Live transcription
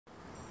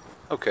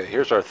Okay,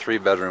 here's our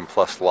 3-bedroom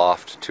plus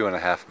loft,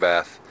 2.5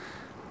 bath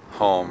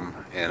home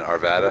in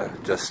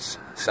Arvada, just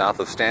south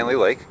of Stanley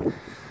Lake.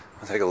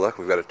 Let's take a look.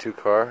 We've got a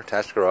 2-car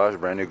attached garage,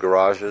 brand new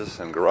garages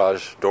and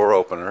garage door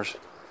openers.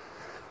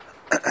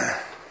 So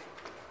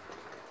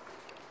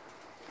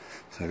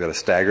we've got a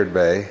staggered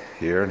bay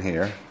here and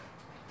here.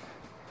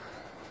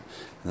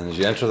 And then as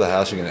you enter the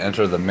house, you can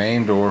enter the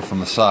main door from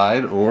the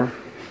side or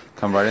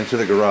come right into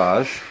the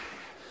garage.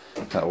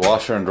 Got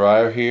washer and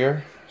dryer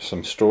here,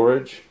 some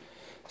storage,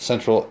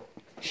 central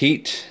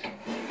heat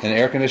and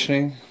air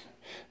conditioning,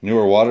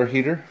 newer water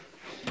heater.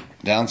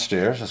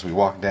 Downstairs, as we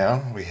walk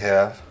down, we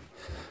have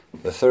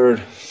the 3rd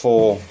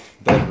full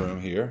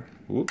bedroom here.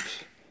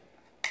 Whoops.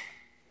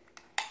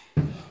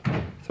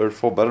 3rd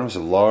full bedroom is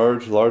a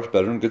large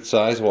bedroom, good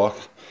size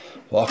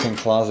walk-in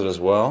closet as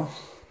well.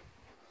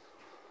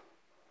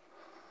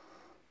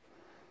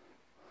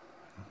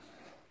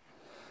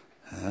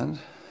 And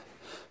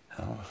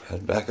now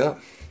head back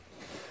up.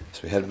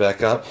 As we head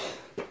back up,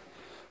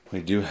 we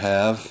do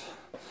have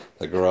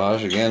the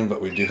garage again, but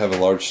we do have a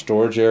large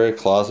storage area,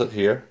 closet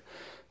here,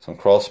 some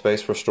crawl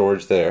space for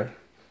storage there.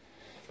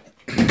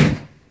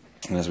 And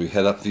as we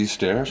head up these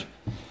stairs,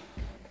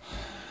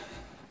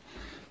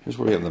 here's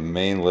where we have the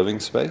main living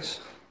space,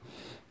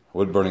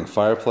 wood-burning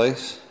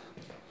fireplace,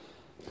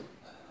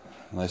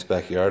 nice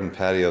backyard and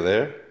patio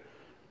there.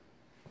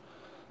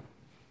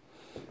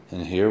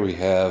 And here we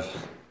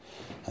have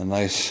a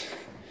nice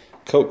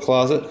coat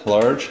closet,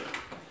 large,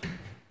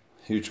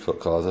 huge coat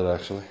closet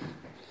actually,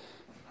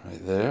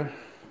 right there.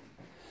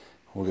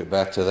 We'll get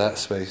back to that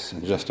space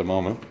in just a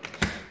moment.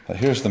 But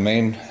here's the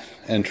main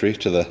entry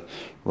to the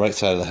right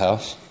side of the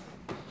house.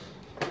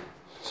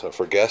 So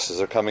for guests as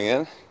they're coming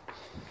in,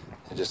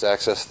 they just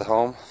access the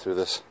home through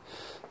this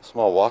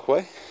small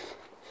walkway.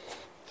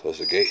 Close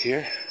the gate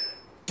here.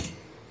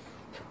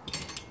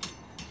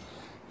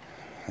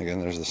 Again,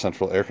 there's the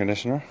central air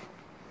conditioner.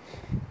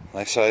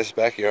 Nice sized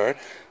backyard.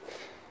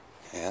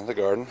 And the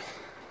garden.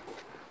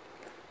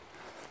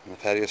 And the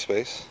patio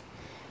space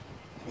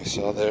we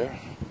saw there.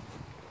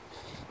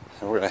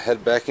 And we're going to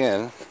head back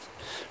in.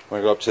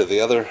 We're going to go up to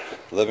the other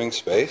living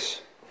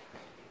space.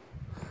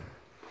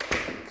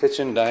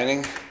 Kitchen,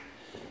 dining,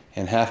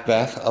 and half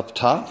bath up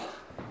top.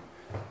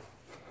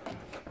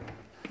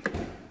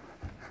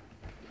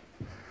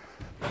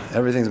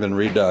 Everything's been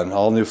redone.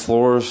 All new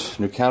floors,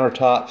 new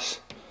countertops.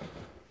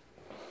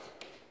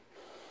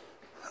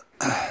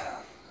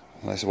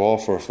 Nice wall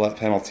for a flat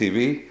panel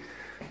TV.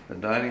 The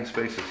dining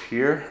space is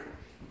here.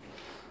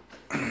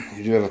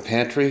 You do have a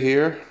pantry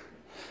here.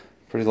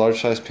 Pretty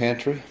large size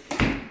pantry.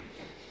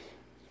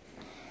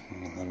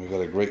 And then we've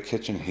got a great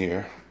kitchen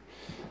here.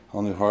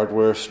 All new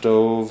hardware,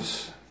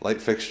 stoves,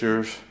 light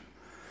fixtures.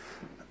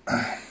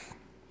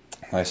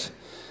 Nice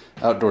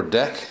outdoor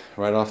deck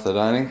right off the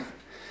dining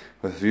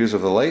with views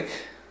of the lake.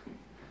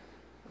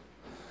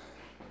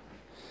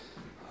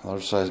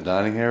 Large size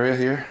dining area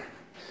here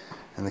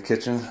in the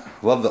kitchen.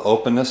 Love the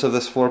openness of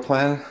this floor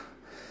plan.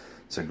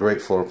 It's a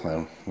great floor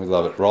plan. We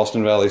love it.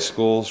 Ralston Valley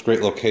Schools,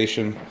 great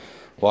location.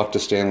 Walk to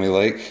Stanley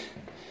Lake.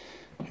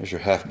 Here's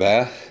your half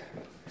bath.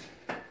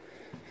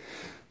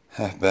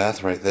 Half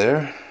bath right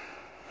there.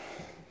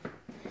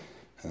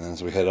 And then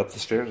as we head up the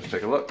stairs, let's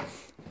take a look.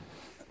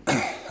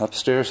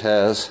 Upstairs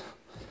has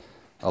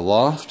a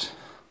loft.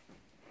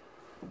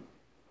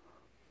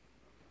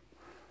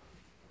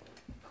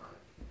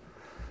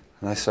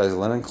 Nice size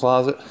linen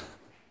closet.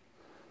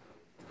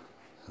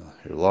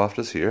 Your loft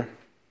is here.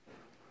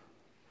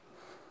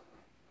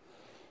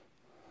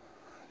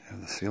 You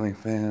have the ceiling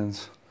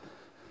fans.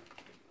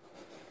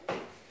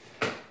 Good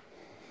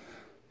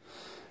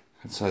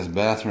sized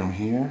bathroom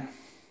here.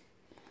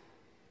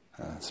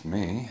 That's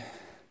me.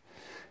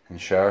 And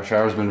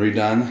shower's been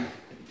redone.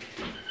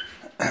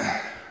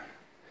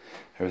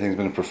 Everything's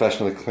been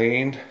professionally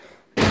cleaned.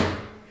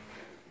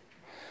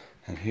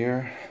 And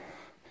here,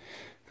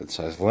 good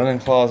sized linen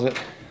closet.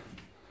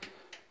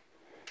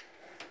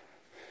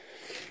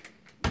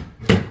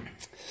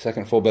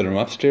 Second full bedroom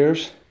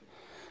upstairs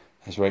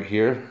is right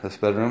here, this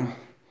bedroom.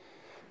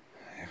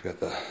 You've got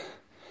the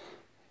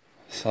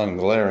sun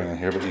glaring in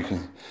here, but you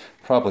can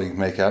probably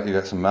make out you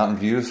got some mountain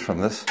views from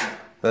this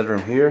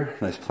bedroom here.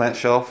 Nice plant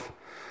shelf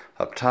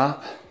up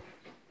top.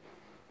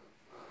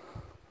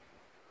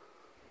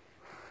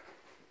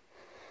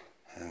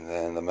 And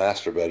then the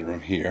master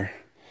bedroom here.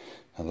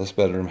 Now this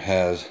bedroom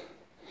has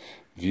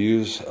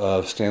views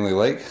of Stanley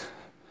Lake,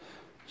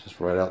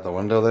 just right out the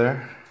window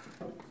there.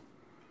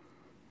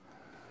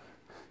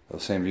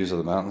 Those same views of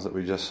the mountains that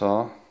we just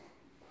saw.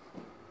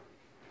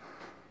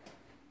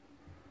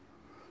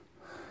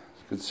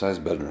 Good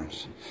sized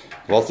bedrooms.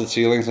 Vaulted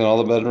ceilings in all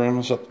the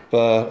bedrooms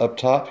up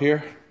top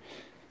here.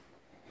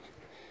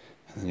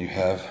 And then you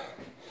have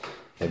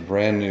a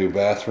brand new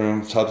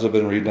bathroom. Tubs have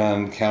been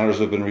redone, counters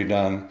have been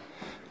redone.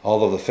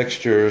 All of the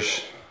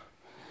fixtures,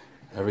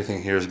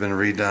 everything here has been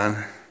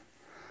redone.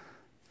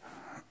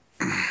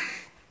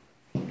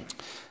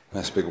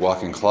 Nice big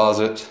walk-in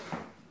closet.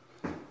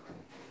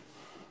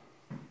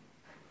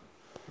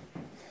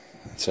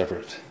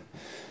 Separate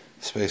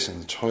space in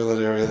the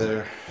toilet area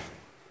there.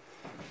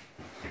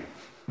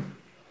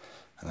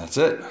 And that's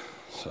it.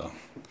 So,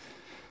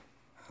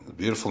 a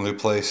beautiful new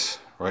place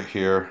right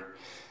here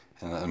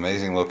in an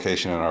amazing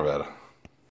location in Arvada.